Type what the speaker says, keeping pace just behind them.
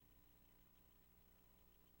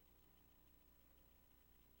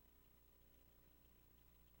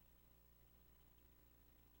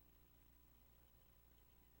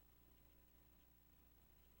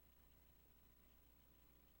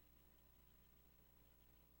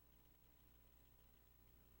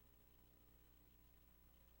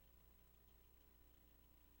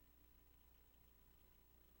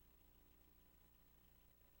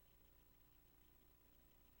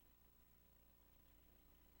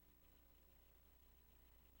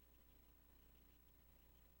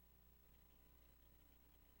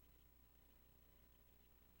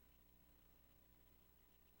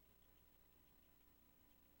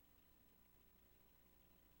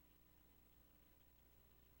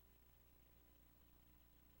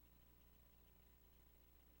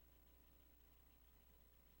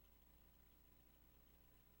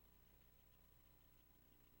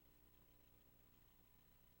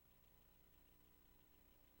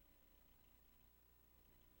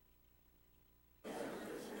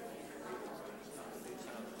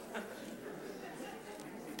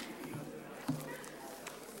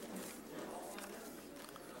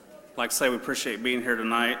like to say we appreciate being here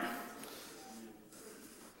tonight.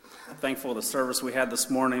 Thankful for the service we had this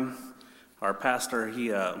morning. Our pastor, he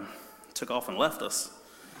took off and left us.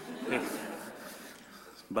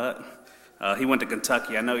 But he went to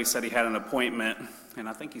Kentucky. I know he said he had an appointment, and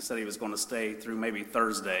I think he said he was going to stay through maybe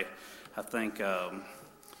Thursday. I think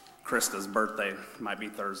Krista's birthday might be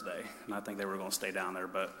Thursday, and I think they were going to stay down there.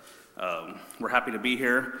 But we're happy to be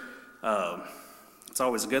here. It's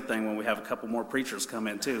always a good thing when we have a couple more preachers come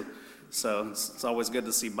in, too. So it's always good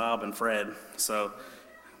to see Bob and Fred. So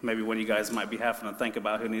maybe one of you guys might be having to think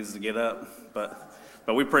about who needs to get up. But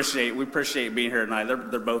we appreciate being here tonight.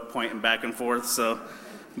 They're both pointing back and forth. So,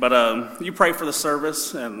 but you pray for the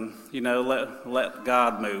service, and let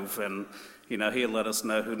God move, and He'll let us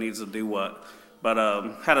know who needs to do what. But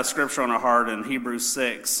had a scripture on our heart in Hebrews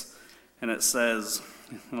 6, and it says,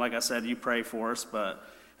 like I said, you pray for us, but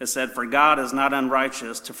it said, "For God is not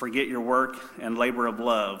unrighteous to forget your work and labor of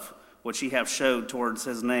love, which ye have showed towards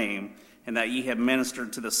his name, and that ye have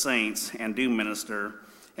ministered to the saints, and do minister.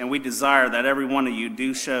 And we desire that every one of you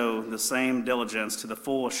do show the same diligence to the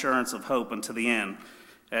full assurance of hope unto the end."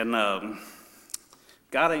 And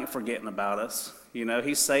God ain't forgetting about us.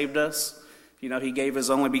 He saved us. He gave his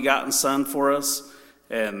only begotten Son for us.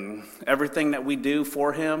 And everything that we do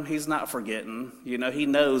for him, he's not forgetting. He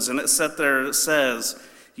knows. And it says,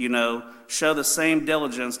 show the same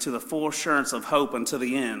diligence to the full assurance of hope unto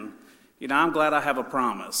the end. I'm glad I have a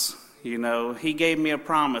promise. He gave me a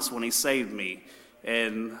promise when he saved me.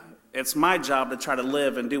 And it's my job to try to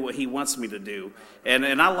live and do what he wants me to do.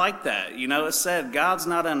 And I like that. It said God's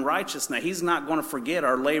not unrighteous. Now, he's not going to forget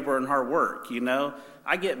our labor and hard work.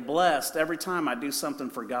 I get blessed every time I do something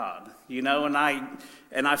for God.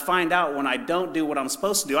 And I find out when I don't do what I'm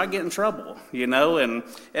supposed to do, I get in trouble. And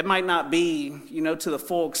it might not be, to the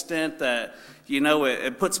full extent that,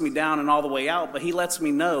 it puts me down and all the way out, but he lets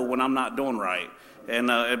me know when I'm not doing right. And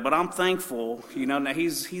but I'm thankful, that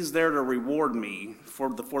he's there to reward me for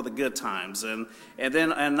the good times, and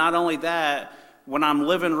not only that, when I'm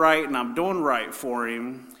living right and I'm doing right for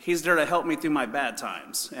him, he's there to help me through my bad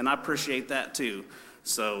times, and I appreciate that too.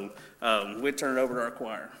 So we turn it over to our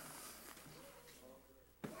choir.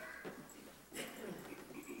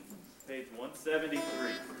 Page 173.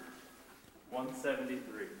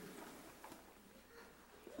 173.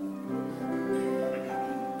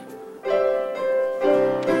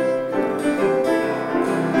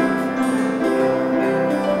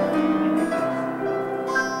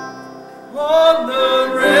 On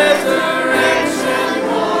the resurrection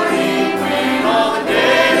morning, when all the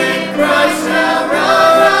dead in Christ shall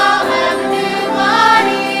rise, I'll have a new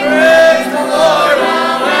body. Praise the Lord,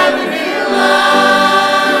 I'll have a new life.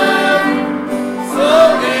 So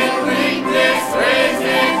in weakness, raised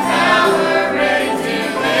in power, ready to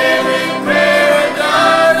live in praise.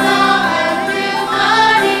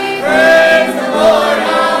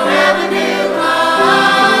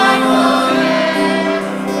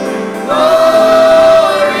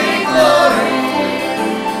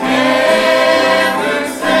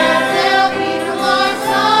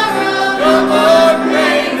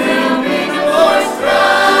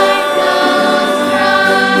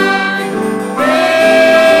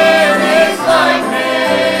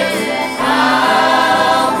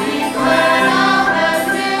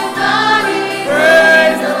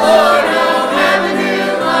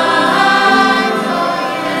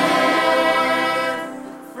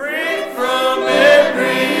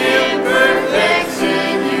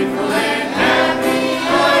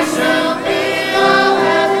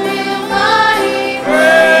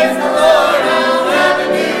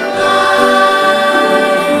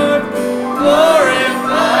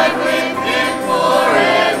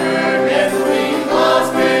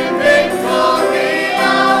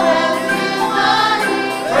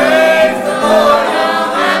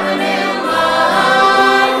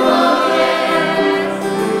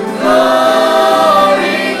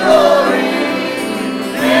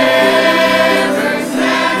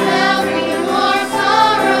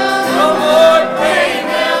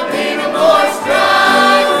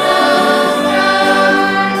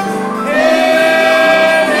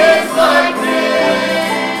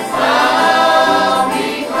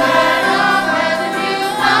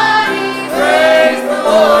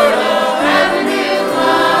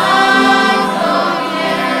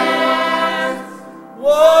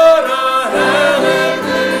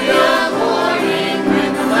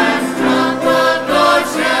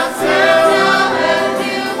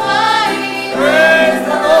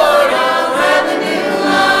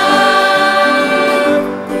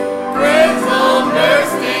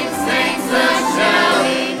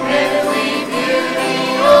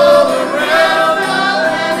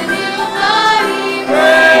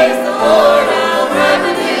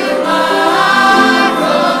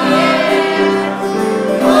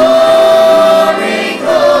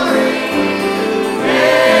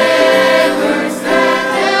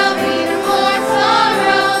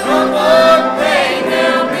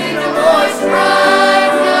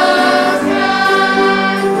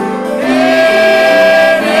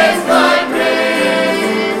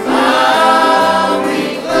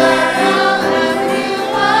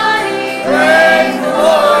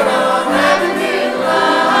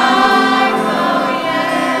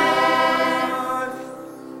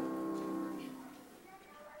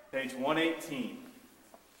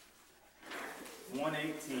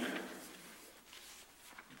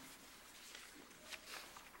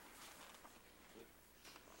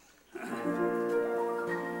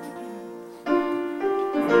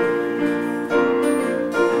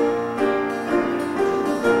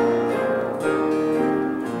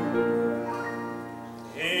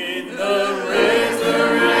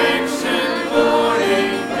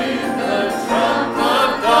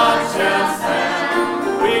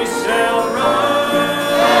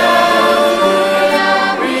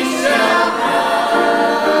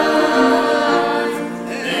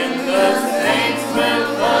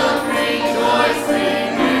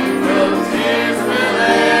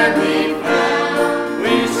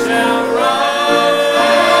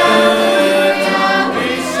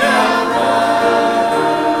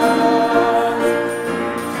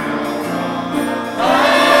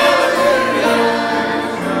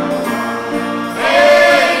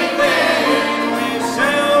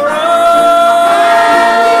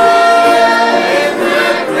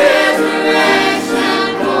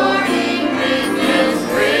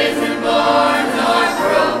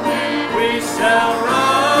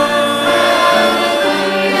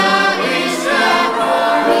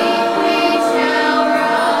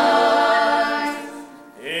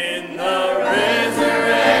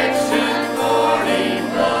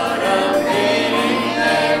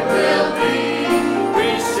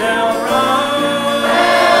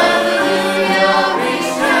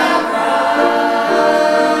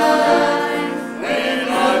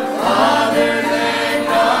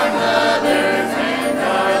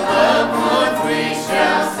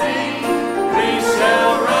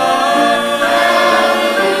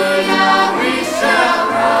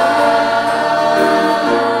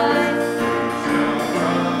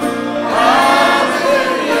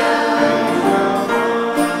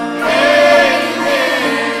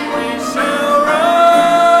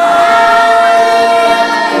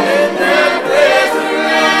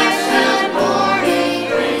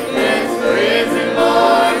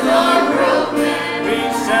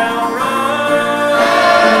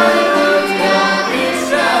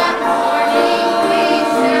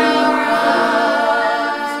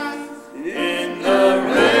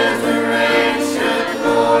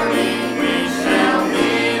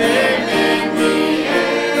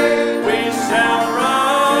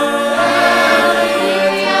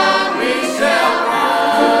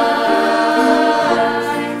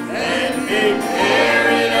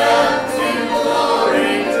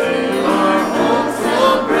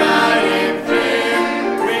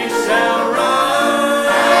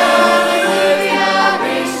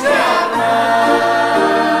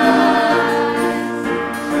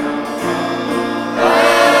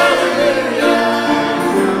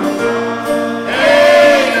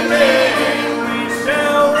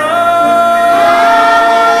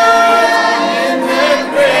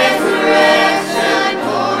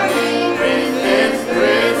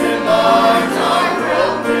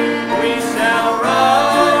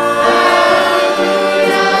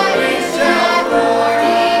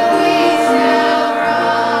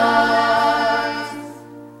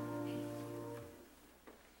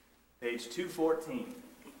 Page 214.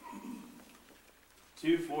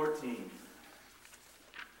 214.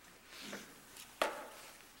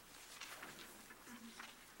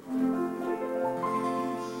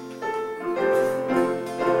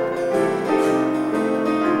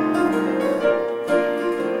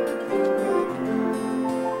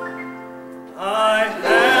 I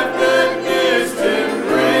have good news to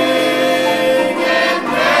bring, and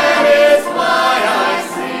that is why I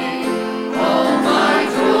sing. All my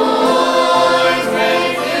joys may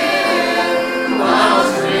dim while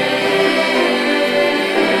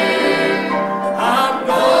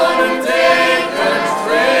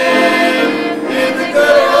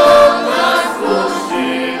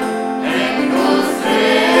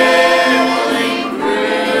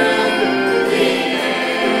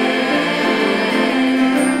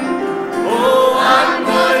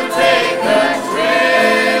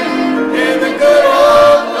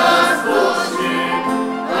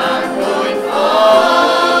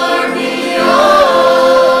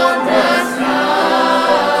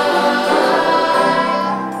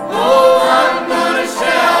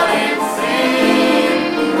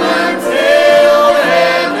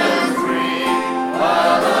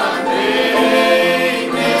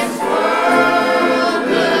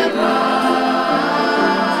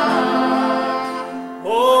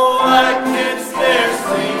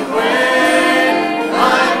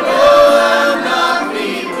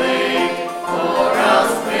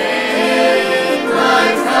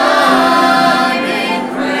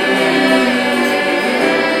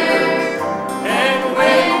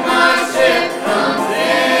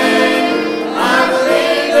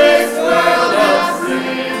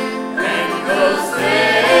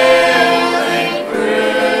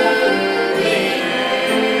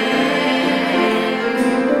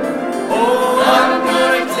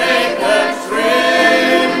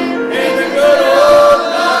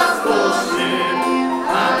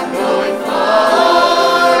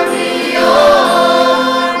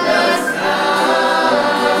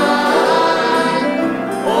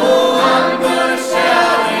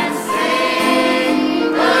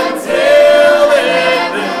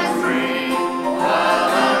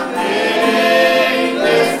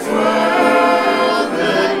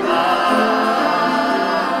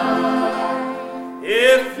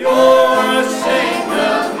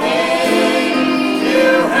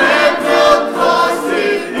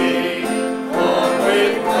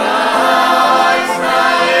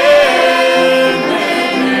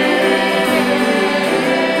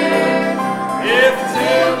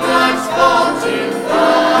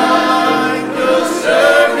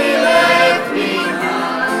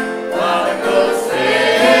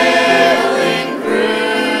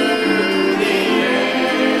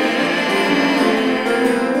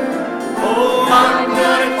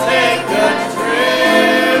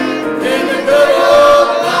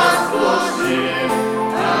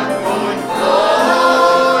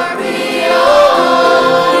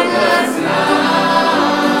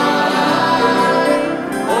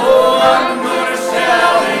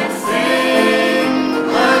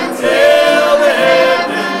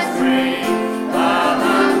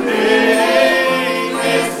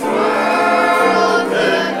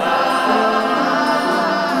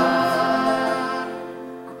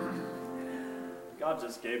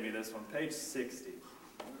 60.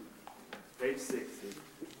 Page 60.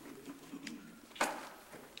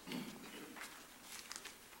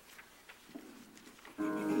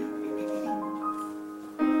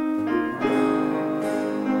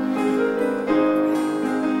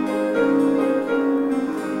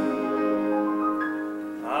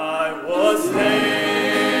 I was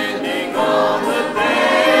standing on the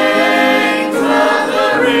banks of the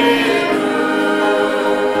river,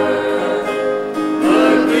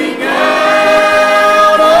 looking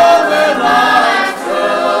out over life's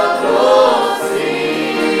troubled sea,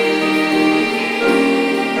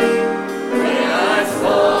 when I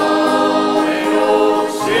saw an old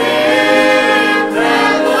ship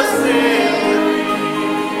that was sailing.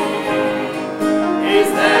 Is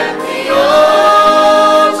that the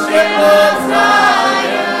old ship of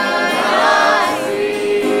Zion I see?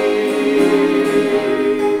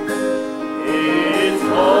 Its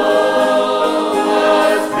hull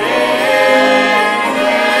was big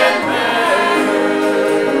and battered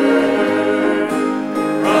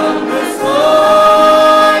from the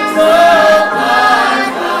storms of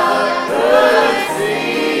life I could see.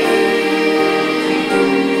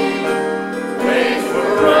 Waves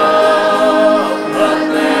were rough, but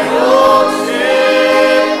that old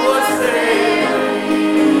ship was sailing.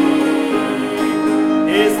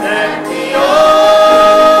 Is that the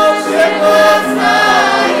old ship of Zion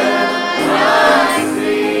I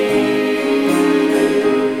see?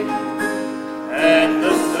 At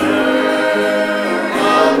the stern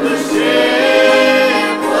of the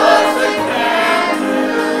ship was the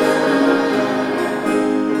captain.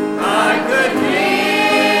 I could hear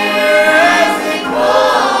as he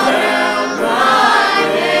called out my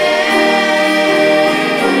name.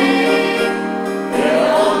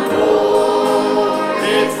 They'll on board,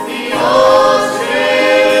 it's the old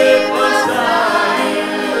ship of Zion.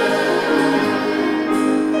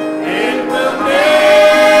 It will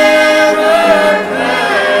never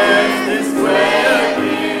pass this way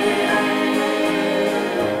again.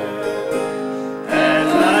 As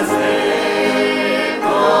I step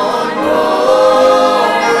on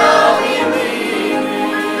board, I'll be leaving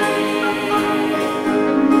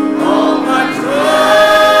all my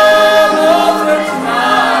troubles and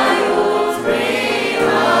trials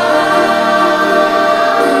behind.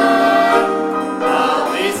 I'll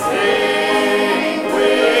be staying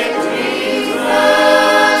with Jesus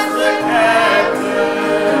the Captain,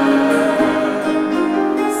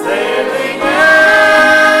 sailing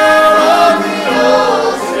out on the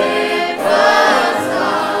ocean of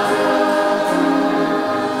Zion.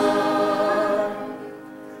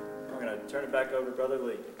 We're going to turn it back over to Brother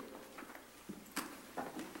Lee.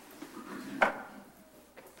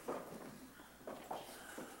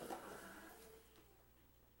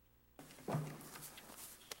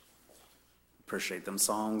 Appreciate them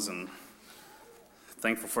songs and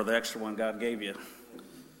thankful for the extra one God gave you.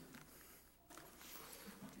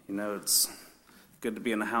 You know, it's good to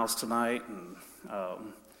be in the house tonight and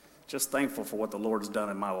just thankful for what the Lord's done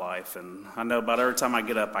in my life. And I know about every time I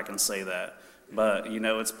get up I can say that, but you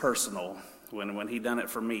know, it's personal. When He done it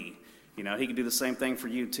for me, you know, He can do the same thing for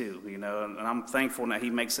you too, you know, and I'm thankful that He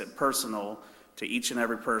makes it personal to each and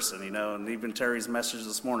every person, you know, and even Terry's message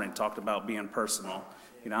this morning talked about being personal.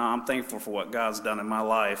 You know, I'm thankful for what God's done in my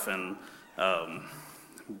life and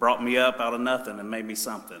brought me up out of nothing and made me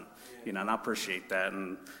something, you know, and I appreciate that.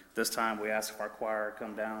 And this time we ask if our choir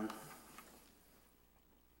come down.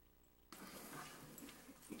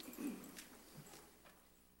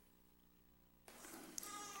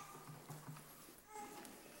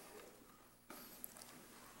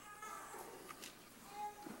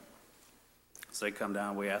 As they come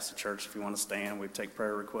down, we ask the church if you want to stand. We take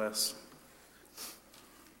prayer requests.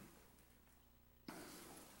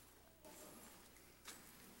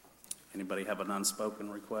 Anybody have an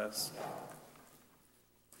unspoken request?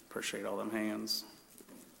 Appreciate all them hands.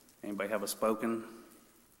 Anybody have a spoken?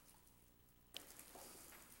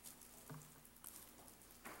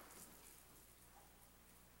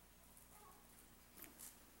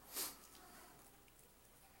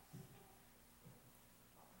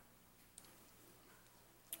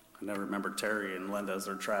 I never remember Terry and Linda as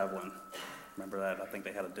they're traveling. Remember that? I think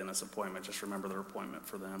they had a dentist appointment. Just remember their appointment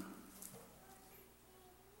for them.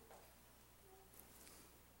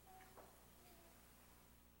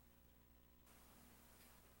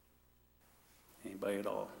 Anybody at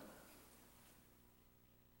all?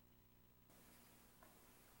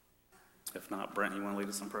 If not, Brent, you want to lead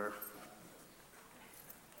us in prayer?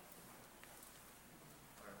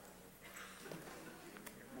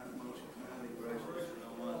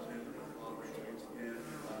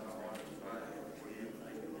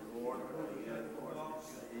 Lord,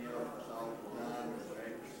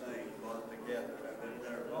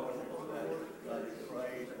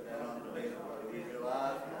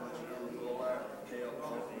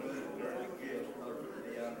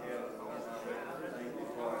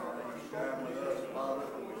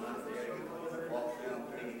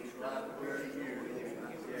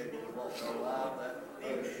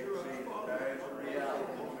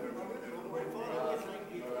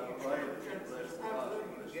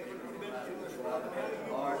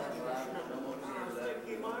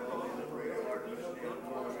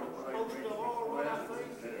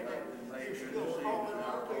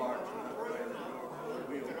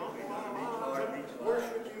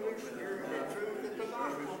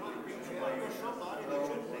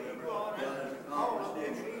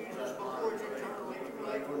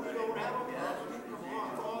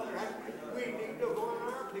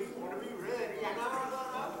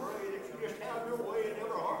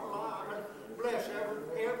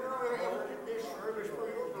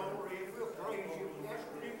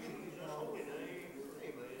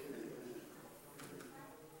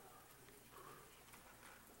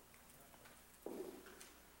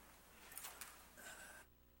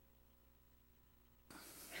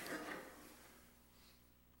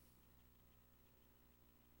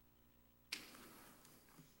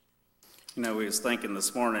 You know, we was thinking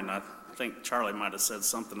this morning, I think Charlie might have said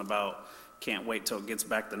something about can't wait till it gets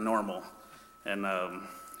back to normal. And,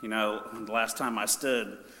 you know, the last time I stood,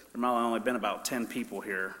 there might have only been about 10 people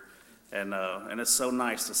here. And it's so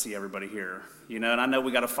nice to see everybody here. You know, and I know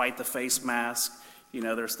we got to fight the face mask. You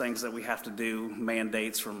know, there's things that we have to do,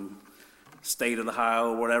 mandates from state of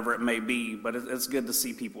Ohio, whatever it may be. But it's good to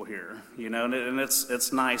see people here. You know, and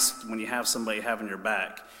it's nice when you have somebody having your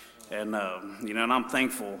back. And, you know, and I'm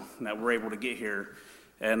thankful that we're able to get here.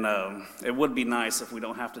 And it would be nice if we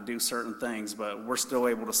don't have to do certain things, but we're still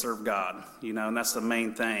able to serve God, you know, and that's the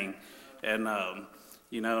main thing. And,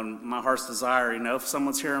 you know, and my heart's desire, you know, if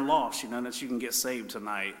someone's here and lost, you know, that you can get saved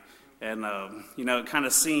tonight. And, you know, it kind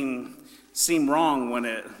of seem wrong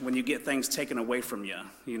when you get things taken away from you.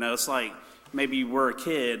 You know, it's like maybe you were a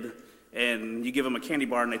kid and you give them a candy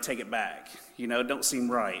bar and they take it back. You know, it don't seem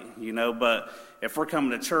right, you know, but if we're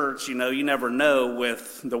coming to church, you know, you never know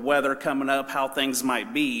with the weather coming up, how things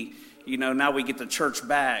might be. You know, now we get the church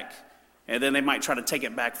back, and then they might try to take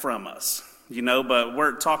it back from us, you know. But where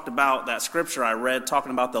it talked about that scripture I read,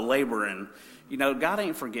 talking about the laboring, you know, God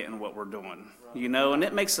ain't forgetting what we're doing, you know, and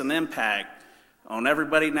it makes an impact on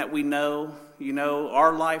everybody that we know. You know,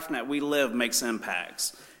 our life that we live makes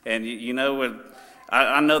impacts. And, you know,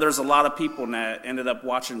 I know there's a lot of people that ended up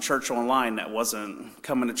watching church online that wasn't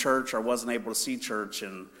coming to church or wasn't able to see church,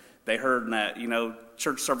 and they heard that, you know,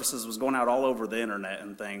 church services was going out all over the internet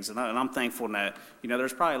and things. And I'm thankful that, you know,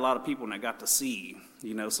 there's probably a lot of people that got to see,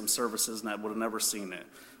 you know, some services that would have never seen it.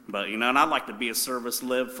 But, you know, and I'd like to be a service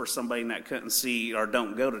live for somebody that couldn't see or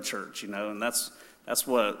don't go to church, you know, and that's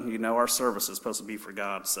what, you know, our service is supposed to be for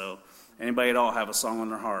God. So anybody at all have a song on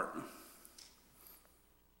their heart?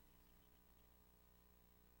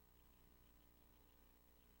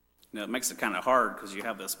 You know, it makes it kind of hard because you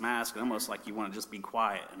have this mask, almost like you want to just be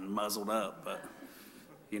quiet and muzzled up. But,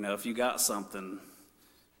 you know, if you got something,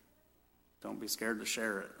 don't be scared to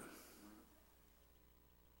share it.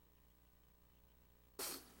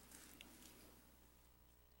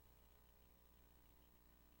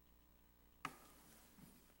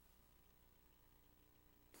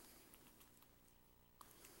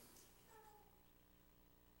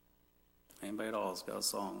 Anybody at all has got a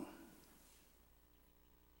song?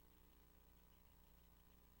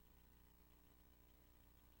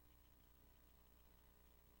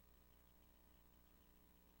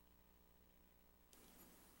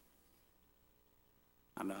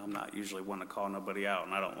 I know I'm not usually one to call nobody out,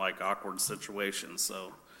 and I don't like awkward situations,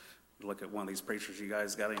 so look at one of these preachers. You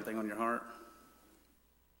guys got anything on your heart?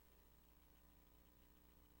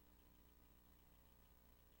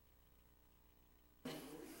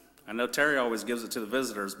 I know Terry always gives it to the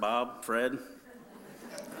visitors. Bob, Fred,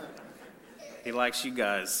 he likes you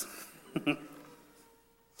guys.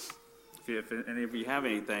 If any of you have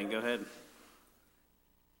anything, go ahead.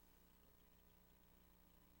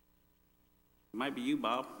 It might be you,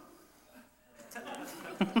 Bob.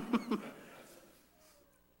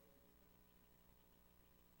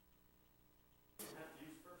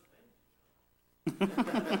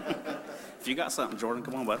 If you got something, Jordan,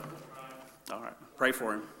 come on, bud. All right, pray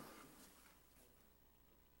for him.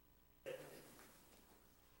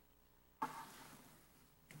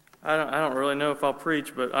 I don't really know if I'll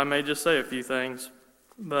preach, but I may just say a few things.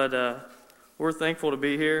 But we're thankful to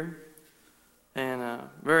be here, and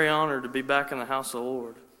very honored to be back in the house of the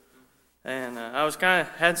Lord. And I was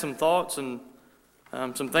had some thoughts and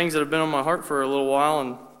some things that have been on my heart for a little while,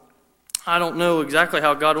 and I don't know exactly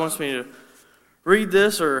how God wants me to read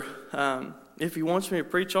this, or if He wants me to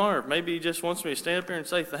preach on it, or maybe He just wants me to stand up here and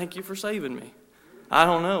say, thank you for saving me. I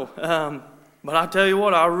don't know. But I tell you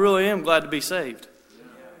what, I really am glad to be saved.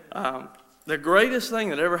 the greatest thing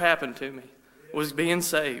that ever happened to me was being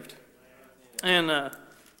saved. And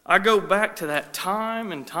I go back to that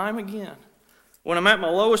time and time again. When I'm at my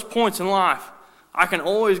lowest points in life, I can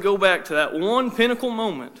always go back to that one pinnacle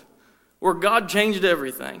moment where God changed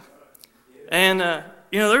everything. And,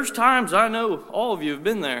 there's times, I know all of you have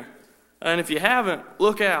been there. And if you haven't,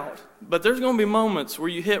 look out. But there's going to be moments where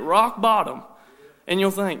you hit rock bottom and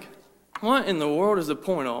you'll think, what in the world is the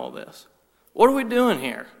point of all this? What are we doing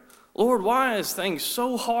here? Lord, why is things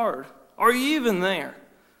so hard? Are you even there?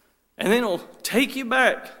 And then it'll take you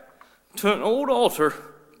back to an old altar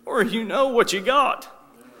where you know what you got.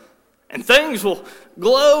 And things will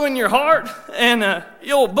glow in your heart, and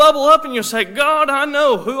you'll bubble up and you'll say, God, I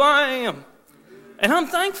know who I am. And I'm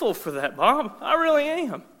thankful for that, Bob. I really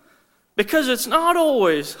am. Because it's not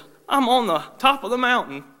always I'm on the top of the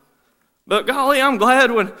mountain. But golly, I'm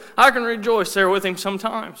glad when I can rejoice there with him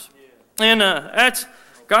sometimes. And that's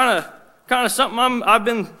kind of something I've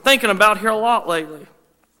been thinking about here a lot lately.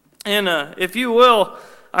 And if you will,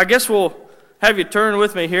 I guess we'll have you turn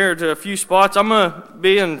with me here to a few spots. I'm going to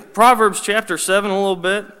be in Proverbs chapter 7 a little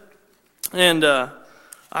bit. And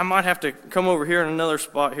I might have to come over here in another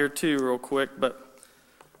spot here too real quick. But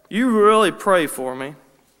you really pray for me.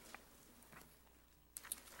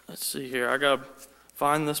 Let's see here. I got to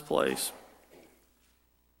find this place.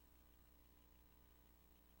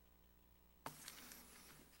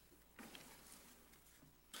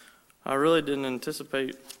 I really didn't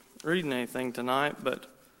anticipate reading anything tonight, but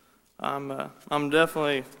I'm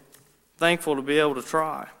definitely thankful to be able to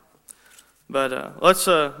try. But let's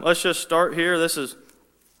just start here. This is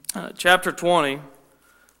chapter 20,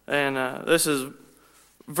 and this is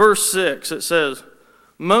verse 6. It says,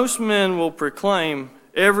 "Most men will proclaim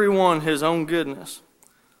every one his own goodness,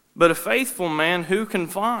 but a faithful man who can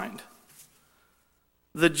find?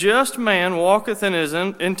 The just man walketh in his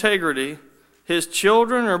integrity, his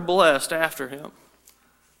children are blessed after him."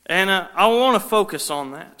 And I want to focus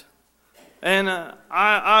on that. And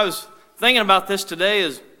I was thinking about this today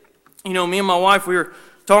as, me and my wife, we were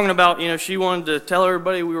talking about, she wanted to tell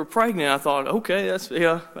everybody we were pregnant. I thought, okay,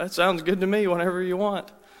 that sounds good to me, whenever you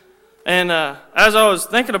want. And as I was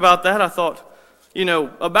thinking about that, I thought,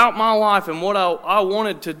 about my life and what I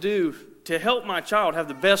wanted to do to help my child have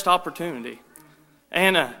the best opportunity.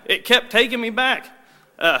 And it kept taking me back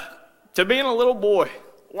to being a little boy,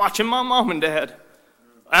 watching my mom and dad.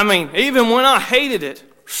 I mean, even when I hated it,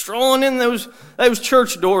 strolling in those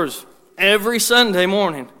church doors every Sunday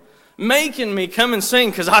morning, making me come and sing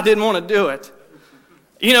because I didn't want to do it.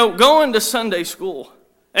 Going to Sunday school.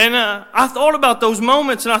 And I thought about those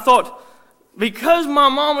moments, and I thought, because my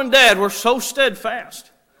mom and dad were so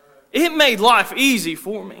steadfast, it made life easy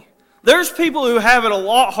for me. There's people who have it a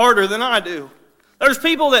lot harder than I do. There's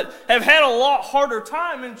people that have had a lot harder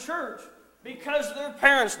time in church because their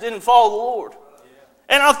parents didn't follow the Lord.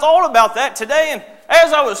 And I thought about that today, and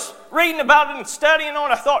as I was reading about it and studying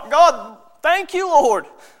on it, I thought, God, thank you, Lord,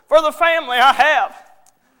 for the family I have.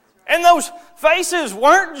 And those faces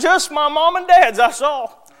weren't just my mom and dad's I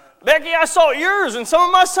saw. Becky, I saw yours in some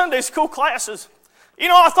of my Sunday school classes.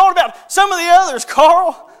 I thought about some of the others,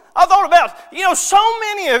 Carl. I thought about, so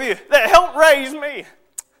many of you that helped raise me.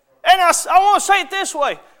 And I want to say it this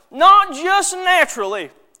way, not just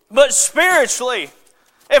naturally, but spiritually.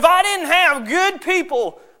 If I didn't have good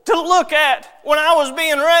people to look at when I was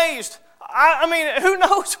being raised, I mean, who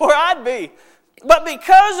knows where I'd be. But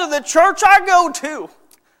because of the church I go to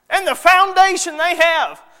and the foundation they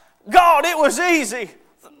have, God, it was easy.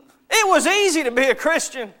 It was easy to be a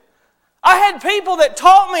Christian. I had people that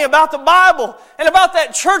taught me about the Bible and about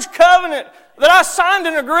that church covenant that I signed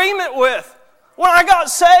an agreement with when I got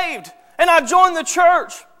saved and I joined the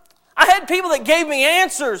church. I had people that gave me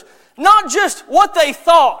answers, not just what they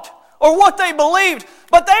thought or what they believed,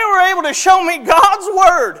 but they were able to show me God's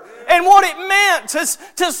Word and what it meant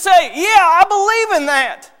to say, yeah, I believe in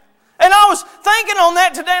that. And I was thinking on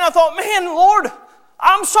that today, and I thought, man, Lord,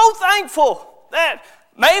 I'm so thankful that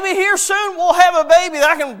maybe here soon we'll have a baby that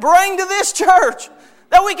I can bring to this church,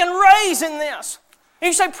 that we can raise in this. And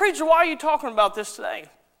you say, preacher, why are you talking about this today?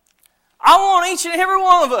 I want each and every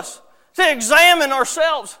one of us to examine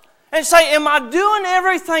ourselves and say, am I doing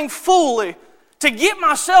everything fully to get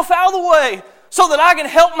myself out of the way so that I can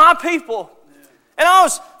help my people? And I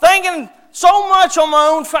was thinking so much on my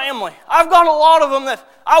own family. I've got a lot of them that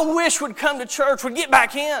I wish would come to church, would get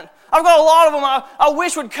back in. I've got a lot of them I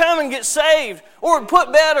wish would come and get saved or would put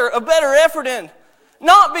a better effort in.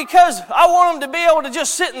 Not because I want them to be able to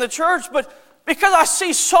just sit in the church, but because I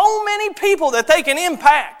see so many people that they can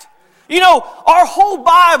impact. Our whole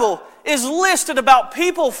Bible is listed about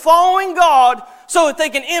people following God so that they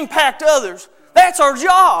can impact others. That's our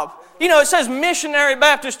job. You know, it says Missionary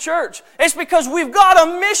Baptist Church. It's because we've got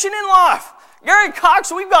a mission in life. Gary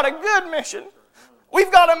Cox, we've got a good mission.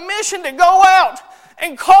 We've got a mission to go out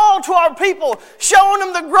and call to our people, showing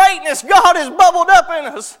them the greatness God has bubbled up in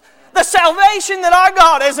us. The salvation that I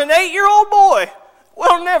got as an 8-year-old boy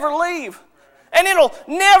will never leave. And it'll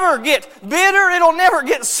never get bitter. It'll never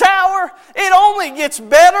get sour. It only gets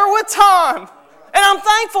better with time. And I'm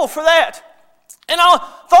thankful for that. And I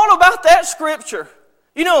thought about that scripture.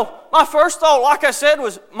 You know, my first thought, like I said,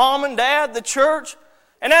 was mom and dad, the church.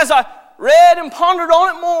 And as I read and pondered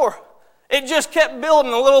on it more, it just kept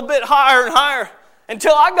building a little bit higher and higher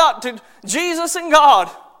until I got to Jesus and God,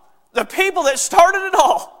 the people that started it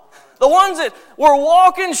all. The ones that were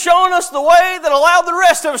walking, showing us the way that allowed the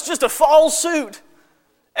rest of us just to follow suit.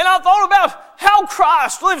 And I thought about how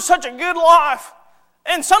Christ lived such a good life.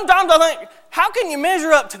 And sometimes I think, how can you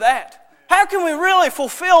measure up to that? How can we really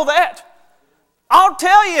fulfill that? I'll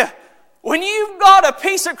tell you, when you've got a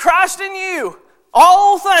piece of Christ in you,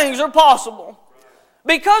 all things are possible.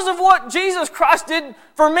 Because of what Jesus Christ did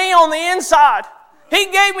for me on the inside, He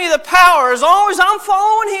gave me the power. As long as I'm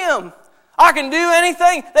following Him, I can do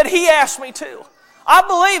anything that He asked me to. I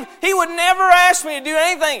believe He would never ask me to do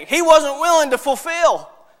anything He wasn't willing to fulfill.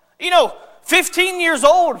 You know, 15 years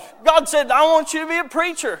old, God said, I want you to be a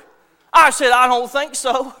preacher. I said, I don't think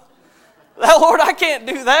so. Lord, I can't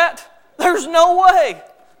do that. There's no way.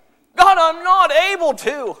 God, I'm not able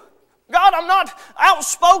to. God, I'm not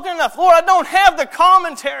outspoken enough. Lord, I don't have the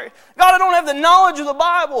commentary. God, I don't have the knowledge of the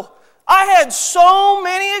Bible. I had so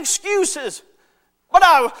many excuses. But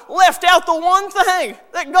I left out the one thing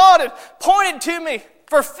that God had pointed to me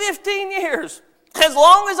for 15 years. As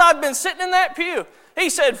long as I've been sitting in that pew, He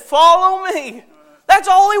said, follow me. That's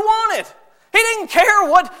all He wanted. He didn't care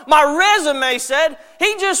what my resume said.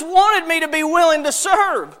 He just wanted me to be willing to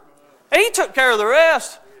serve. And He took care of the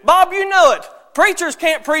rest. Bob, you know it. Preachers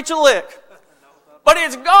can't preach a lick. But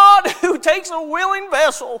it's God who takes a willing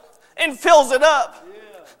vessel and fills it up.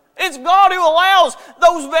 It's God who allows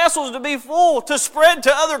those vessels to be full to spread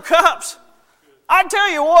to other cups. I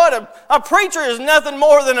tell you what, a preacher is nothing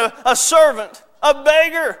more than a servant, a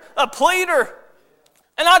beggar, a pleader.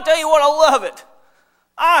 And I tell you what, I love it.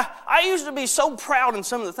 I used to be so proud in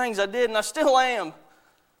some of the things I did, and I still am.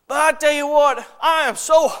 But I tell you what, I am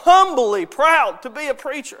so humbly proud to be a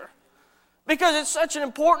preacher because it's such an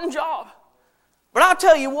important job. But I'll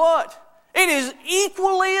tell you what, it is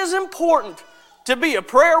equally as important to be a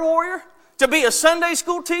prayer warrior, to be a Sunday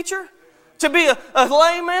school teacher, to be a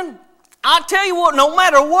layman. I tell you what, no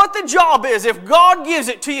matter what the job is, if God gives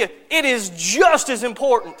it to you, it is just as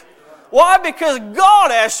important. Why? Because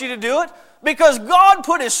God asked you to do it, because God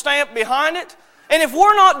put His stamp behind it. And if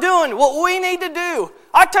we're not doing what we need to do,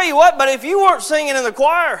 I tell you what, but if you weren't singing in the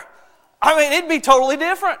choir, it'd be totally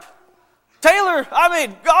different. Taylor,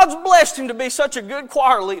 God's blessed him to be such a good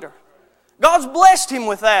choir leader. God's blessed him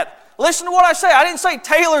with that. Listen to what I say. I didn't say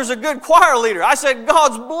Taylor's a good choir leader. I said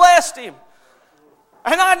God's blessed him.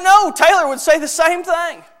 And I know Taylor would say the same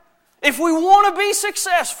thing. If we want to be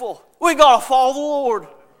successful, we got to follow the Lord.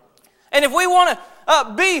 And if we want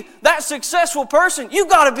to be that successful person, you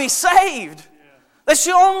got to be saved. That's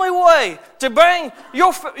the only way to bring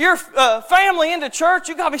your family into church.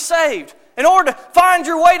 You got to be saved. In order to find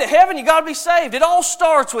your way to heaven, you got to be saved. It all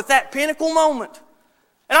starts with that pinnacle moment.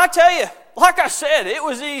 And I tell you, like I said, it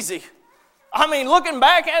was easy. Looking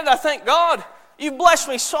back at it, I think, God, you blessed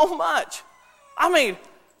me so much.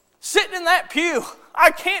 Sitting in that pew,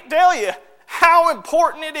 I can't tell you how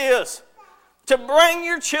important it is to bring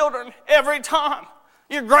your children every time,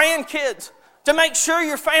 your grandkids, to make sure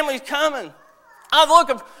your family's coming. I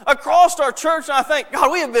look across our church and I think,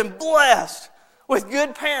 God, we have been blessed with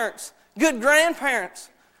good parents, good grandparents,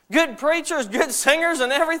 good preachers, good singers,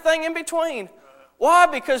 and everything in between. Why?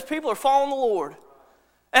 Because people are following the Lord.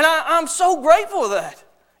 And I'm so grateful for that.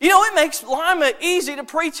 You know, it makes Lima easy to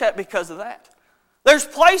preach at because of that. There's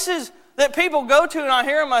places that people go to and I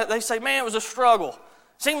hear them, they say, man, it was a struggle.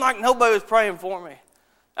 Seemed like nobody was praying for me.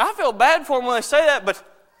 I feel bad for them when they say that, but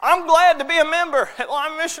I'm glad to be a member at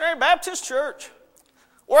Lima Missionary Baptist Church,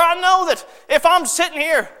 where I know that if I'm sitting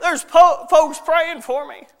here, there's folks praying for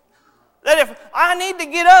me. That if I need to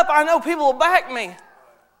get up, I know people will back me.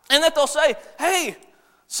 And that they'll say, hey,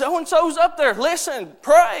 so-and-so's up there, listen,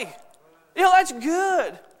 pray. You know, that's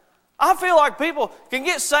good. I feel like people can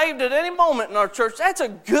get saved at any moment in our church. That's a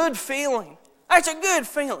good feeling. That's a good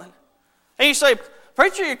feeling. And you say,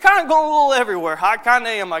 preacher, you're kind of going a little everywhere. I kind of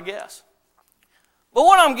am, I guess. But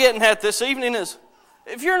what I'm getting at this evening is,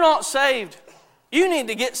 if you're not saved, You need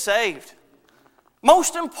to get saved.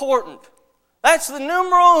 Most important. That's the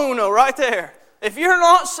numero uno right there. If you're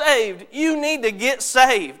not saved, you need to get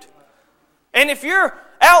saved. And if you're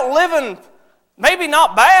out living, maybe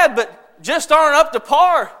not bad, but just aren't up to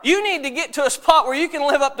par, you need to get to a spot where you can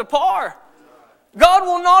live up to par. God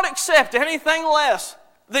will not accept anything less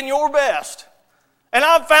than your best. And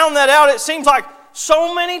I've found that out. It seems like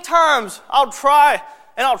so many times I'll try,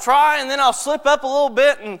 and then I'll slip up a little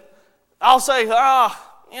bit, and I'll say, what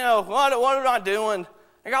am I doing?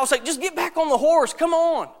 And God will say, just get back on the horse, come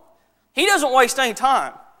on. He doesn't waste any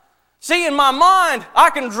time. See, in my mind, I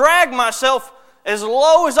can drag myself as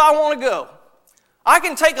low as I want to go. I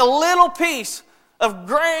can take a little piece of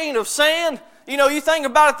grain of sand. You think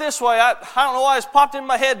about it this way. I don't know why it's popped in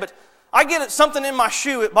my head, but I get something in my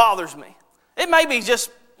shoe, it bothers me. It may be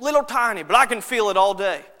just little tiny, but I can feel it all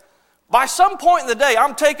day. By some point in the day,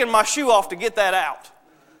 I'm taking my shoe off to get that out.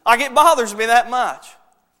 It bothers me that much,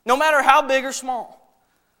 no matter how big or small.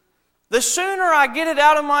 The sooner I get it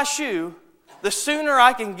out of my shoe, the sooner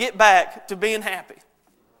I can get back to being happy.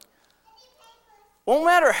 Won't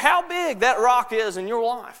matter how big that rock is in your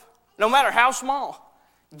life, no matter how small,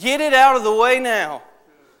 get it out of the way now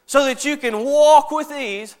so that you can walk with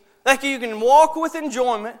ease, that you can walk with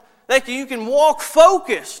enjoyment, that you can walk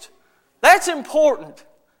focused. That's important.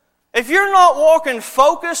 If you're not walking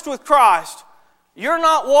focused with Christ, you're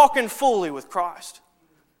not walking fully with Christ.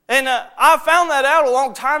 And I found that out a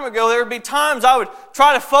long time ago. There would be times I would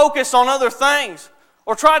try to focus on other things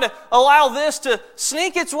or try to allow this to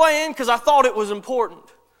sneak its way in because I thought it was important.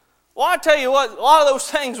 Well, I tell you what, a lot of those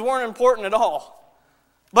things weren't important at all.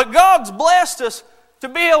 But God's blessed us to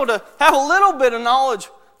be able to have a little bit of knowledge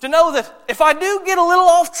to know that if I do get a little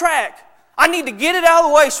off track, I need to get it out of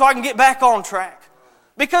the way so I can get back on track.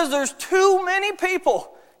 Because there's too many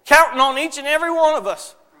people counting on each and every one of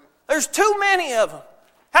us. There's too many of them.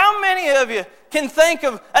 How many of you can think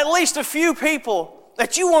of at least a few people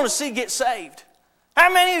that you want to see get saved?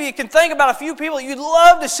 How many of you can think about a few people you'd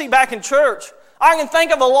love to see back in church? I can think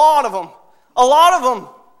of a lot of them. A lot of them.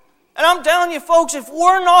 And I'm telling you folks, if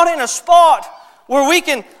we're not in a spot where we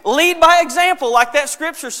can lead by example like that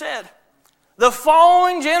scripture said, the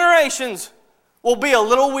following generations will be a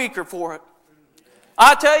little weaker for it.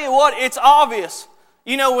 I tell you what, it's obvious.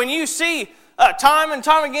 When you see time and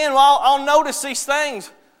time again, I'll notice these things.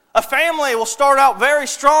 A family will start out very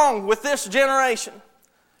strong with this generation.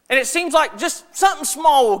 And it seems like just something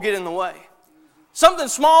small will get in the way. Something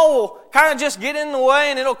small will kind of just get in the way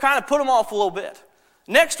and it'll kind of put them off a little bit.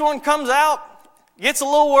 Next one comes out, gets a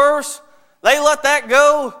little worse. They let that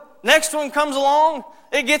go. Next one comes along,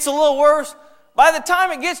 it gets a little worse. By the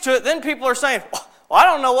time it gets to it, then people are saying, well, I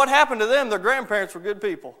don't know what happened to them. Their grandparents were good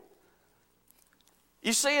people.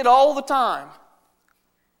 You see it all the time.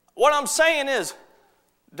 What I'm saying is,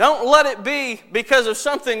 don't let it be because of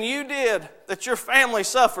something you did that your family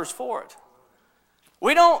suffers for it.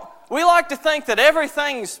 We like to think that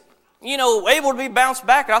everything's, able to be bounced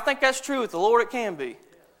back. And I think that's true with the Lord, it can be.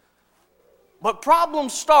 But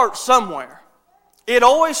problems start somewhere. It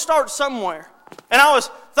always starts somewhere. And I was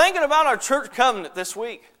thinking about our church covenant this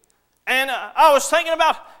week. And I was thinking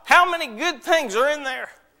about how many good things are in there.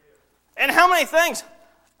 And how many things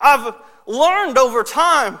I've learned over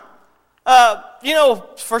time.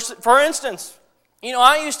 For instance,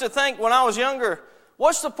 I used to think when I was younger,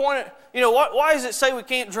 what's the point of, why does it say we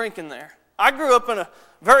can't drink in there? I grew up in a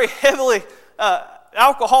very heavily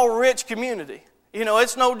alcohol-rich community.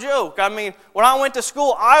 It's no joke. I mean, when I went to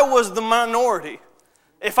school, I was the minority.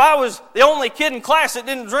 If I was the only kid in class that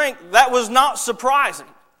didn't drink, that was not surprising.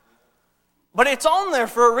 But it's on there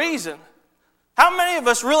for a reason. How many of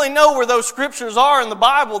us really know where those scriptures are in the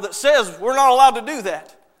Bible that says we're not allowed to do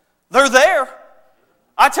that? They're there.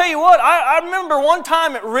 I tell you what, I remember one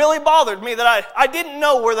time it really bothered me that I didn't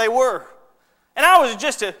know where they were. And I was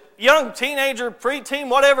just a young teenager, preteen,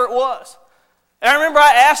 whatever it was. And I remember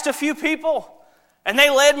I asked a few people, and they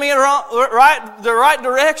led me in the right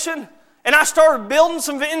direction, and I started building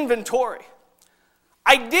some inventory.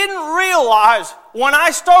 I didn't realize when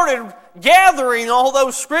I started gathering all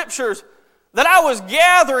those scriptures that I was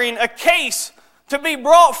gathering a case to be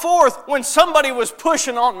brought forth when somebody was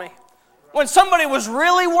pushing on me. When somebody was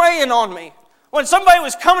really weighing on me. When somebody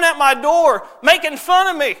was coming at my door, making fun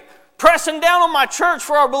of me, pressing down on my church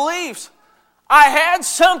for our beliefs. I had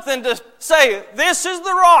something to say, this is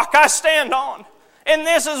the rock I stand on, and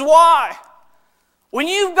this is why. When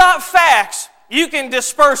you've got facts, you can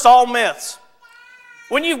disperse all myths.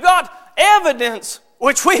 When you've got evidence,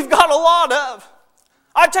 which we've got a lot of.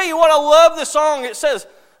 I tell you what, I love the song. It says,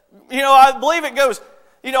 I believe it goes,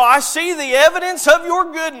 I see the evidence of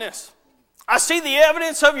your goodness. I see the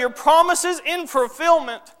evidence of your promises in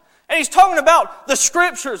fulfillment. And he's talking about the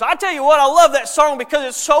Scriptures. I tell you what, I love that song because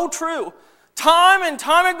it's so true. Time and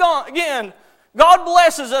time again, God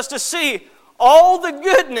blesses us to see all the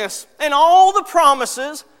goodness and all the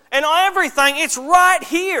promises and everything. It's right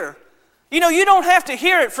here. You know, you don't have to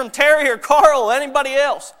hear it from Terry or Carl or anybody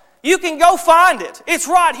else. You can go find it. It's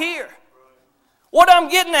right here. What I'm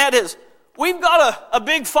getting at is, we've got a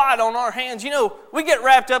big fight on our hands. You know, we get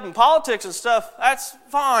wrapped up in politics and stuff. That's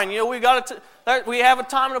fine. You know, we have a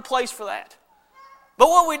time and a place for that. But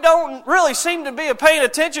what we don't really seem to be paying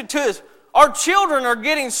attention to is our children are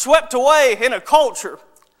getting swept away in a culture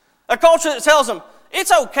that tells them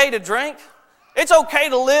it's okay to drink. It's okay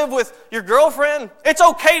to live with your girlfriend. It's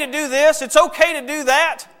okay to do this. It's okay to do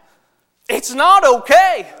that. It's not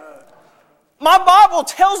okay. My Bible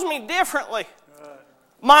tells me differently.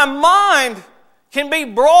 My mind can be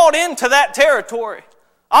brought into that territory.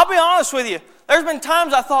 I'll be honest with you. There's been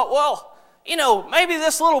times I thought, well, you know, maybe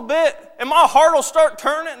this little bit, and my heart will start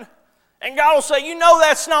turning, and God will say, you know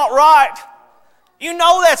that's not right. You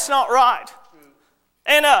know that's not right.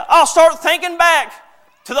 And I'll start thinking back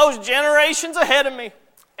to those generations ahead of me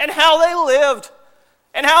and how they lived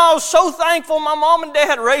and how I was so thankful my mom and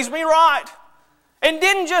dad raised me right and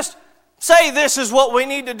didn't just say this is what we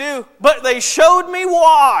need to do, but they showed me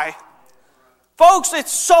why. Folks,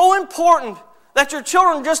 it's so important that your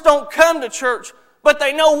children just don't come to church, but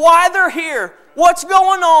they know why they're here, what's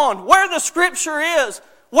going on, where the Scripture is,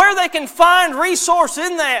 where they can find resource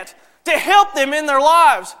in that to help them in their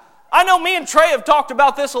lives. I know me and Trey have talked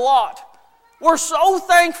about this a lot. We're so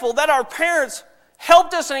thankful that our parents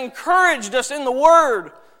helped us and encouraged us in the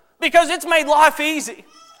Word because it's made life easy.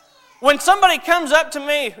 When somebody comes up to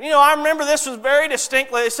me, you know, I remember this was very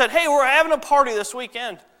distinctly. They said, hey, we're having a party this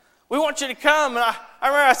weekend. We want you to come. And I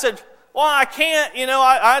remember I said, well, I can't. You know,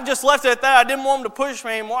 I just left it at that. I didn't want them to push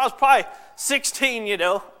me anymore. I was probably 16, you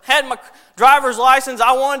know. Had my driver's license.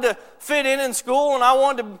 I wanted to fit in school, and I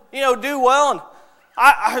wanted to, you know, do well. And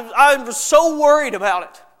I was so worried about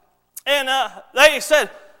it. And they said,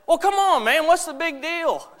 well, come on, man. What's the big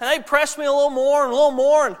deal? And they pressed me a little more and a little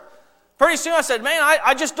more. And pretty soon I said, man,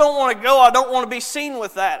 I just don't want to go. I don't want to be seen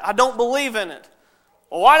with that. I don't believe in it.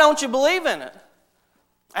 Well, why don't you believe in it?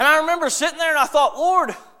 And I remember sitting there and I thought,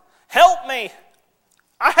 Lord, help me.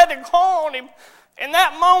 I had to call on Him in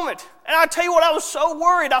that moment. And I tell you what, I was so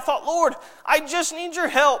worried. I thought, Lord, I just need your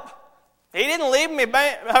help. He didn't leave me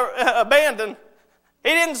abandoned. He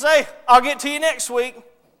didn't say, I'll get to you next week.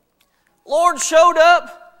 Lord showed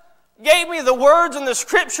up, gave me the words and the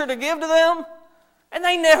Scripture to give to them, and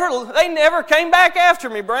they never came back after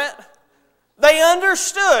me, Brent. They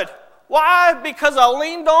understood. Why? Because I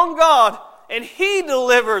leaned on God, and He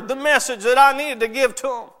delivered the message that I needed to give to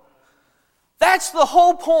them. That's the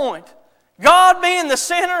whole point. God being the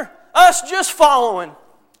center, us just following.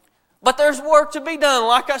 But there's work to be done.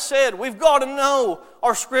 Like I said, we've got to know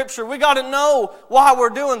our Scripture. We've got to know why we're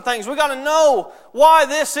doing things. We've got to know why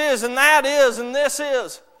this is and that is and this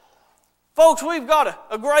is. Folks, we've got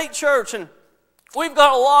a great church, and we've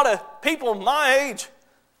got a lot of people my age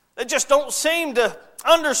that just don't seem to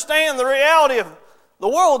understand the reality of the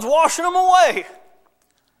world's washing them away.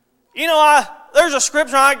 You know, there's a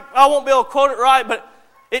scripture, I won't be able to quote it right, but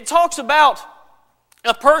it talks about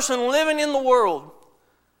a person living in the world.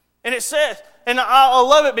 And it says, and I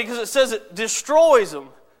love it because it says it destroys them. It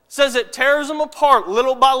says it tears them apart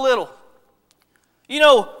little by little. You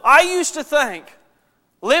know, I used to think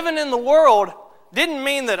living in the world didn't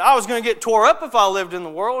mean that I was going to get tore up if I lived in the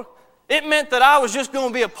world. It meant that I was just going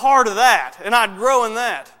to be a part of that, and I'd grow in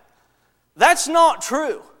that. That's not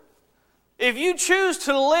true. If you choose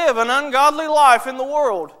to live an ungodly life in the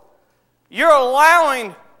world, you're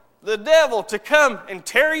allowing the devil to come and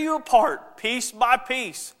tear you apart piece by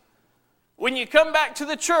piece. When you come back to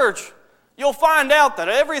the church, you'll find out that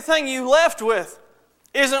everything you left with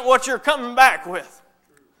isn't what you're coming back with.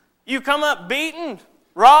 You come up beaten,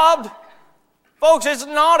 robbed. Folks, it's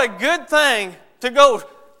not a good thing to go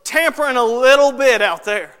tampering a little bit out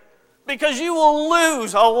there, because you will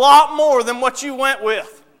lose a lot more than what you went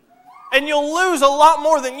with. And you'll lose a lot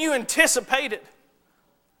more than you anticipated.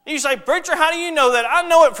 You say, preacher, how do you know that? I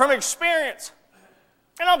know it from experience.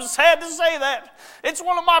 And I'm sad to say that. It's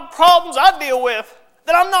one of my problems I deal with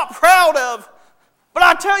that I'm not proud of. But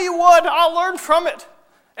I tell you what, I learned from it.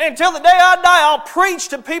 And until the day I die, I'll preach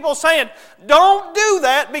to people saying, don't do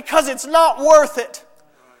that because it's not worth it.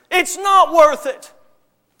 It's not worth it.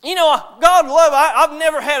 You know, God love, I've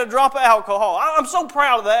never had a drop of alcohol. I'm so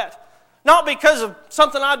proud of that. Not because of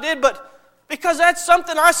something I did, but because that's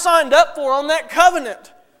something I signed up for on that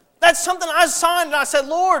covenant. That's something I signed, and I said,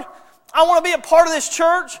 Lord, I want to be a part of this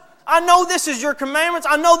church. I know this is your commandments.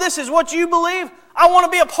 I know this is what you believe. I want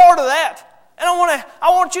to be a part of that. And I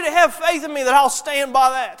want you to have faith in me that I'll stand by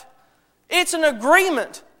that. It's an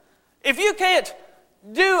agreement. If you can't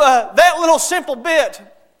do that little simple bit,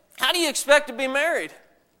 how do you expect to be married?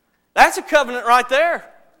 That's a covenant right there,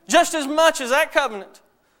 just as much as that covenant.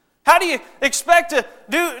 How do you expect to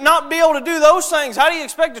not be able to do those things? How do you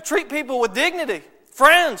expect to treat people with dignity?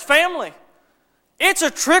 Friends, family. It's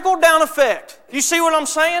a trickle-down effect. You see what I'm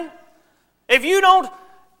saying? If you don't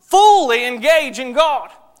fully engage in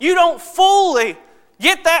God, you don't fully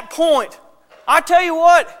get that point, I tell you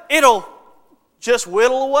what, it'll just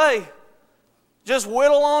whittle away. Just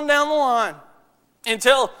whittle on down the line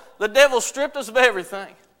until the devil stripped us of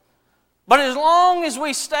everything. But as long as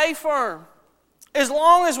we stay firm, as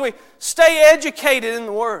long as we stay educated in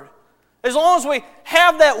the Word, as long as we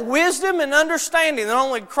have that wisdom and understanding that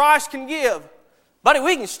only Christ can give, buddy,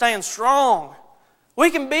 we can stand strong. We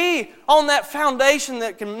can be on that foundation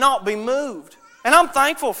that cannot be moved. And I'm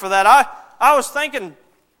thankful for that. I was thinking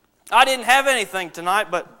I didn't have anything tonight,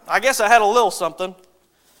 but I guess I had a little something.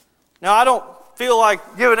 Now, I don't feel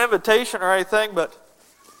like giving an invitation or anything, but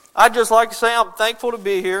I'd just like to say I'm thankful to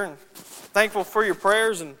be here and thankful for your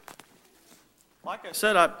prayers. And like I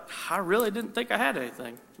said, I really didn't think I had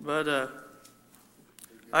anything, but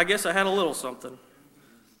I guess I had a little something.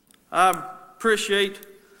 I appreciate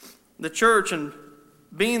the church and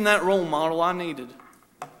being that role model I needed.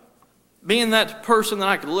 Being that person that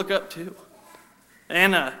I could look up to.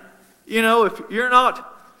 And, if you're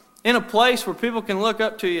not in a place where people can look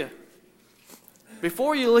up to you,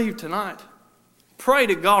 before you leave tonight, pray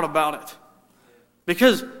to God about it.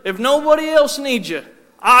 Because if nobody else needs you,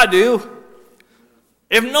 I do.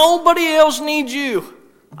 If nobody else needs you,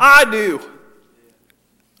 I do.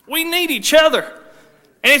 We need each other.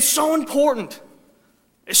 And it's so important.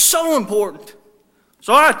 It's so important.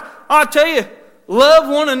 So I tell you, love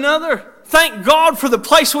one another. Thank God for the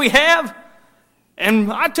place we have.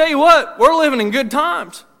 And I tell you what, we're living in good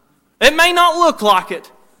times. It may not look like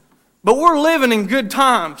it, but we're living in good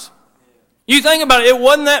times. You think about it, it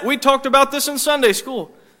wasn't that, we talked about this in Sunday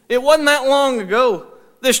school. It wasn't that long ago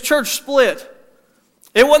this church split.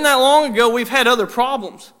 It wasn't that long ago we've had other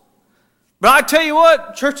problems. But I tell you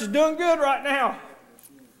what, church is doing good right now.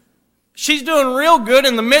 She's doing real good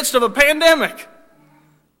in the midst of a pandemic.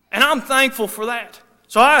 And I'm thankful for that.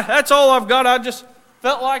 So that's all I've got. I just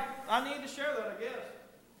felt like I need to share that, I guess.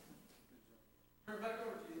 Turn it back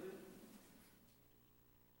over to you, Lee.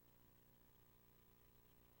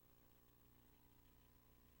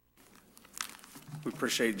 We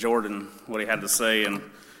appreciate Jordan, what he had to say, and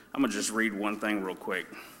I'm going to just read one thing real quick.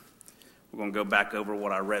 We're going to go back over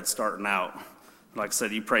what I read starting out. Like I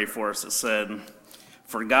said, you pray for us. It said,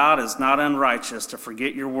 "For God is not unrighteous to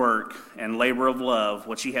forget your work and labor of love,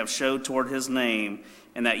 which ye have showed toward his name,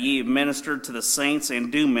 and that ye have ministered to the saints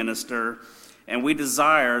and do minister. And we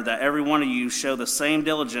desire that every one of you show the same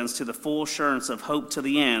diligence to the full assurance of hope to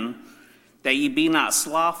the end, that ye be not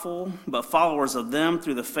slothful, but followers of them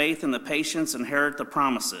through the faith and the patience inherit the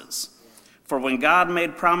promises. For when God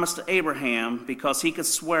made promise to Abraham, because he could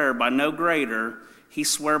swear by no greater, he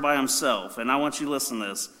sware by himself." And I want you to listen to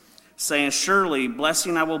this. "Saying, surely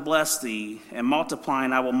blessing I will bless thee, and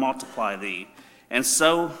multiplying I will multiply thee. And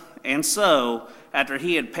so, after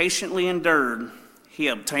he had patiently endured, he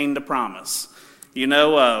obtained the promise."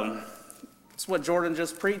 It's what Jordan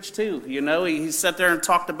just preached too. He sat there and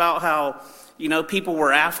talked about how, people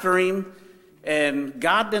were after him, and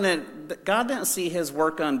God didn't see his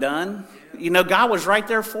work undone. God was right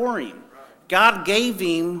there for him. God gave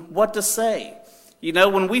him what to say.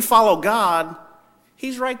 When we follow God,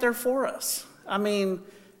 he's right there for us. I mean,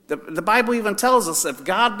 the Bible even tells us, if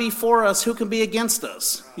God be for us, who can be against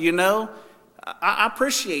us? I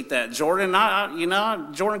appreciate that, Jordan.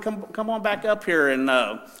 Jordan, come on back up here and,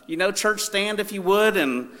 church stand if you would.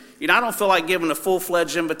 And, I don't feel like giving a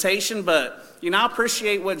full-fledged invitation, but, I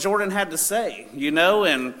appreciate what Jordan had to say,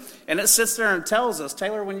 and it sits there and tells us,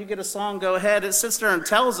 Taylor, when you get a song, go ahead. It sits there and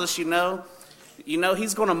tells us, he's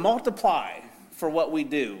going to multiply for what we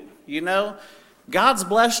do, God's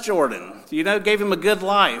blessed Jordan, gave him a good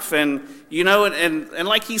life. And, and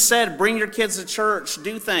like he said, bring your kids to church,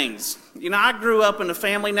 do things. I grew up in a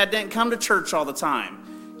family that didn't come to church all the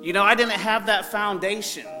time. I didn't have that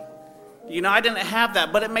foundation. I didn't have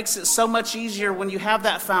that, but it makes it so much easier when you have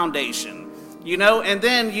that foundation. And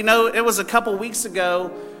then, it was a couple weeks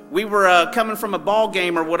ago, we were coming from a ball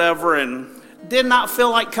game or whatever, and did not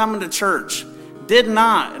feel like coming to church. Did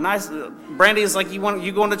not. And Brandy's like, you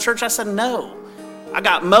going to church? I said, no. I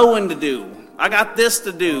got mowing to do. I got this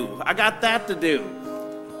to do. I got that to do.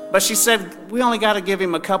 But she said, we only got to give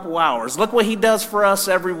him a couple hours. Look what he does for us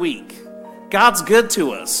every week. God's good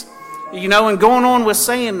to us. You know, and going on with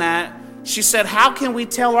saying that, she said, how can we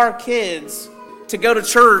tell our kids to go to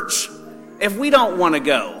church if we don't want to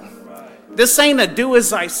go? This ain't a do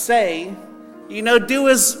as I say. You know, do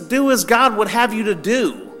as God would have you to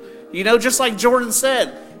do. You know, just like Jordan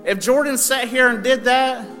said, if Jordan sat here and did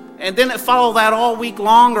that and didn't follow that all week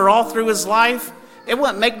long or all through his life, it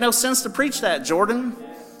wouldn't make no sense to preach that, Jordan.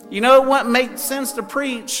 You know, it wouldn't make sense to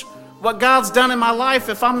preach what God's done in my life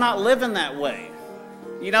if I'm not living that way.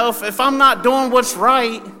 You know, if I'm not doing what's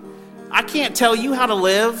right, I can't tell you how to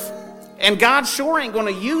live. And God sure ain't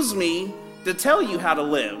going to use me to tell you how to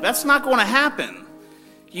live. That's not going to happen.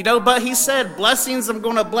 You know, but he said, blessings I'm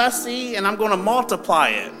going to bless thee and I'm going to multiply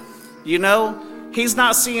it. You know, he's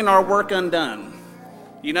not seeing our work undone.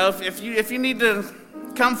 You know, if you need to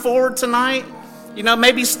come forward tonight, you know,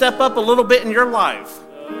 maybe step up a little bit in your life.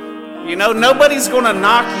 You know, nobody's going to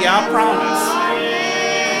knock you, I promise.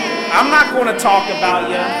 I'm not going to talk about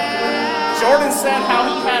you. Jordan said how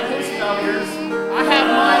he had his failures. I have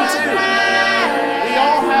mine too. We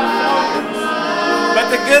all have failures. But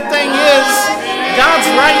the good thing is, God's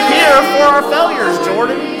right here for our failures,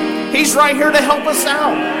 Jordan. He's right here to help us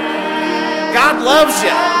out. God loves you.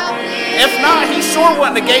 If not, he sure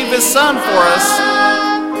wouldn't have gave his son for us.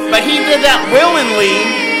 But he did that willingly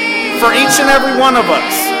for each and every one of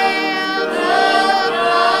us.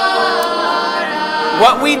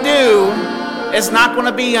 What we do is not going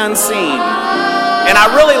to be unseen. And I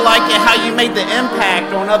really like it how you made the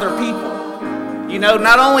impact on other people. You know,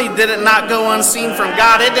 not only did it not go unseen from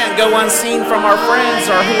God, it didn't go unseen from our friends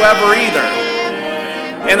or whoever either.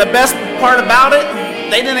 And the best part about it,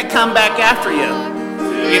 they didn't come back after you.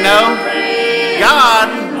 You know, God,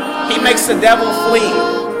 he makes the devil flee.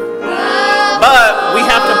 But we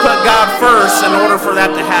have to put God first in order for that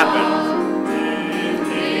to happen.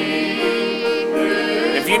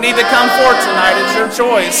 If you need to come forward tonight, it's your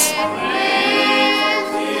choice.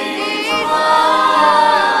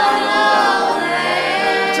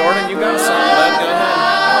 Jordan, you got something, bud. Go ahead.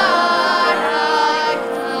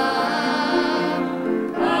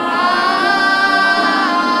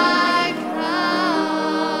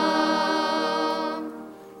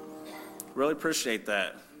 Really appreciate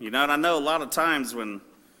that. You know, and I know a lot of times when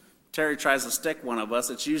Terry tries to stick one of us,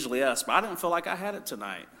 it's usually us. But I didn't feel like I had it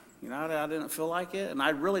tonight. You know, I didn't feel like it, and I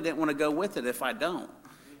really didn't want to go with it if I don't.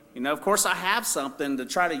 You know, of course, I have something to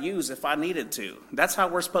try to use if I needed to. That's how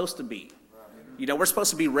we're supposed to be. You know, we're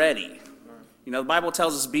supposed to be ready. You know, the Bible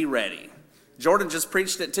tells us be ready. Jordan just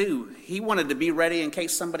preached it too. He wanted to be ready in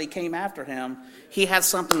case somebody came after him. He had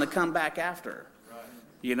something to come back after.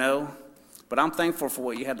 You know, but I'm thankful for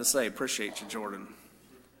what you had to say. Appreciate you, Jordan.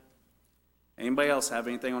 Anybody else have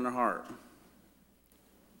anything on their heart?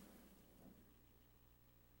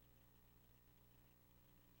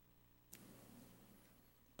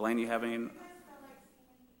 Blaine, you have any?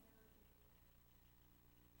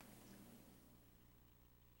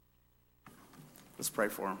 Let's pray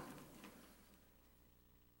for him.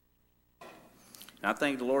 And I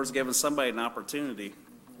think the Lord's given somebody an opportunity.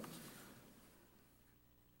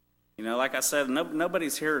 You know, like I said,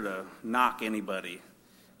 nobody's here to knock anybody.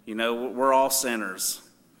 You know, we're all sinners.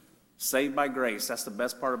 Saved by grace. That's the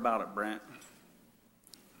best part about it, Brent.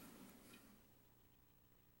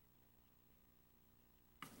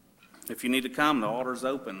 If you need to come, the altar's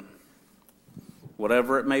open.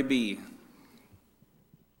 Whatever it may be.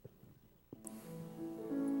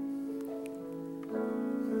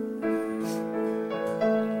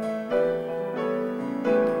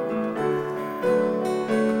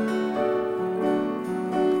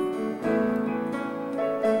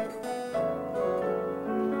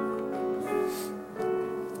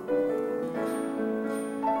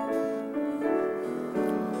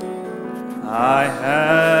 I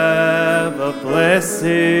have a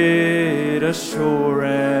blessed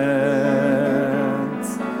assurance,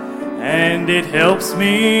 and it helps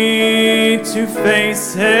me to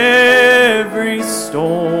face every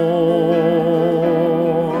storm.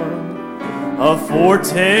 A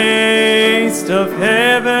foretaste of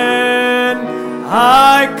heaven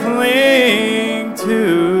I cling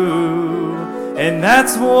to, and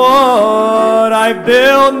that's what I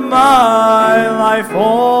build my life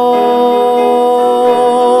on.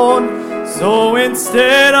 So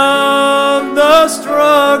instead of the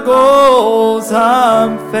struggles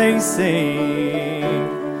I'm facing,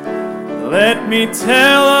 let me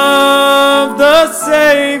tell of the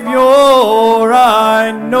Savior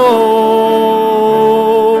I know,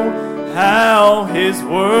 how His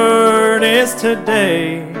word is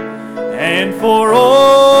today and for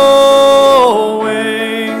always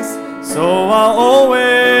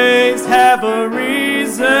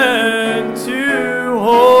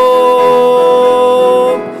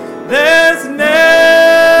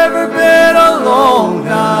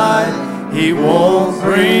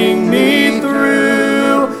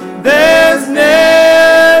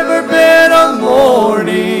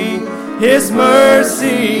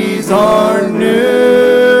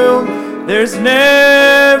There's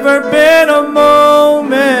never been a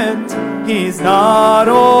moment He's not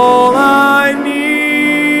all I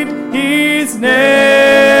need. He's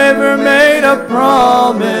never made a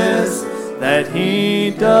promise that He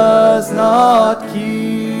does not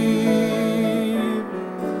keep.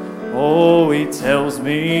 Oh, He tells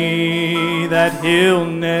me that He'll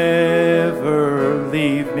never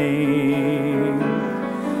leave me,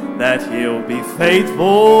 that He'll be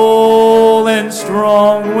faithful and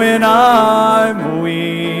strong when I'm weak.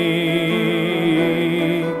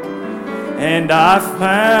 And I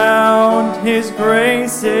found His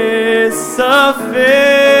grace is sufficient.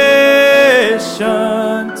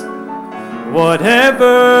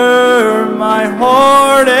 Whatever my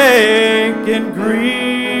heartache and grief,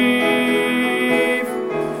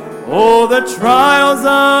 oh, the trials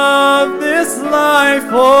of this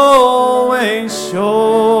life always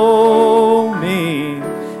show me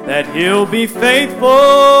that He'll be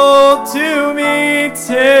faithful to me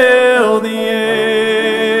till the end.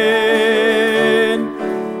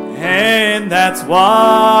 And that's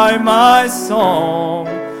why my song,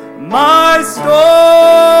 my story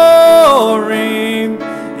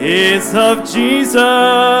is of Jesus,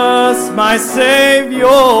 my Savior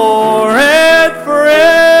and friend.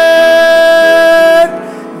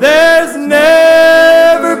 There's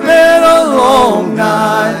never been a long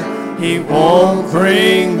night He won't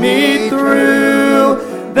bring me through.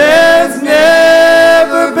 There's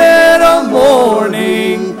never been a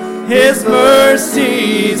morning His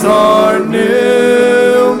mercies are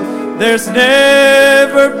new. There's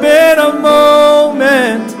never been a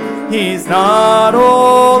moment He's not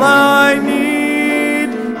all I need.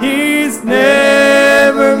 He's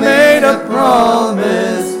never made a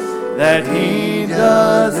promise that He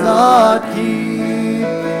does not keep.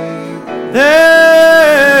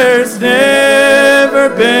 There's never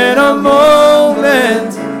been a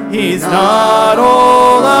moment He's not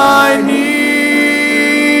all I need.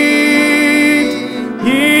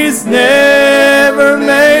 He's never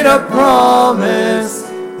made a promise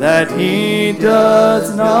that He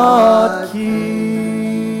does not keep.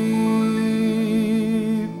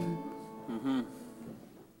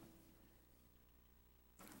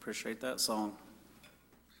 Appreciate that song.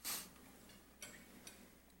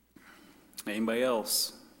 Anybody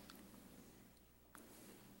else?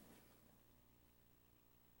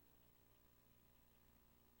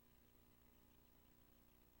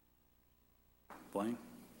 Blaine?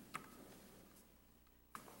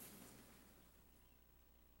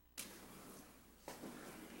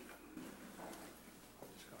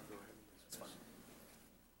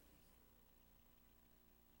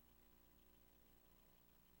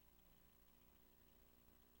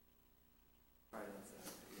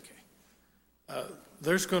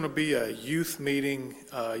 There's going to be a youth meeting,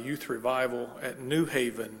 youth revival at New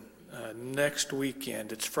Haven next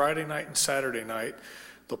weekend. It's Friday night and Saturday night.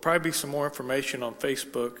 There'll probably be some more information on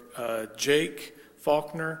Facebook. Jake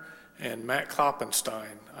Faulkner and Matt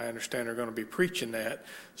Kloppenstein, I understand, are going to be preaching that.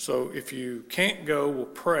 So if you can't go, we'll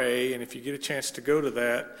pray, and if you get a chance to go to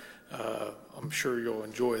that, I'm sure you'll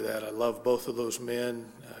enjoy that. I love both of those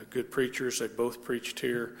men, good preachers. They both preached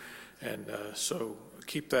here, and so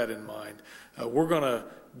keep that in mind. We're going to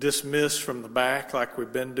dismiss from the back like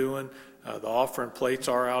we've been doing. The offering plates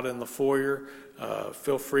are out in the foyer.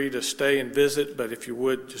 Feel free to stay and visit, but if you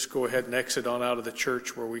would, just go ahead and exit on out of the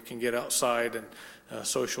church where we can get outside and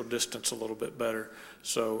social distance a little bit better.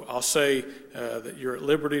 So I'll say that you're at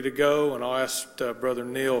liberty to go, and I'll ask Brother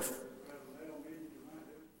Neil.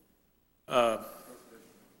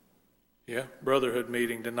 Brotherhood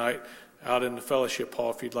meeting tonight out in the fellowship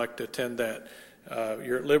hall if you'd like to attend that.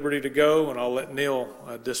 You're at liberty to go, and I'll let Neil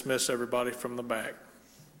dismiss everybody from the back.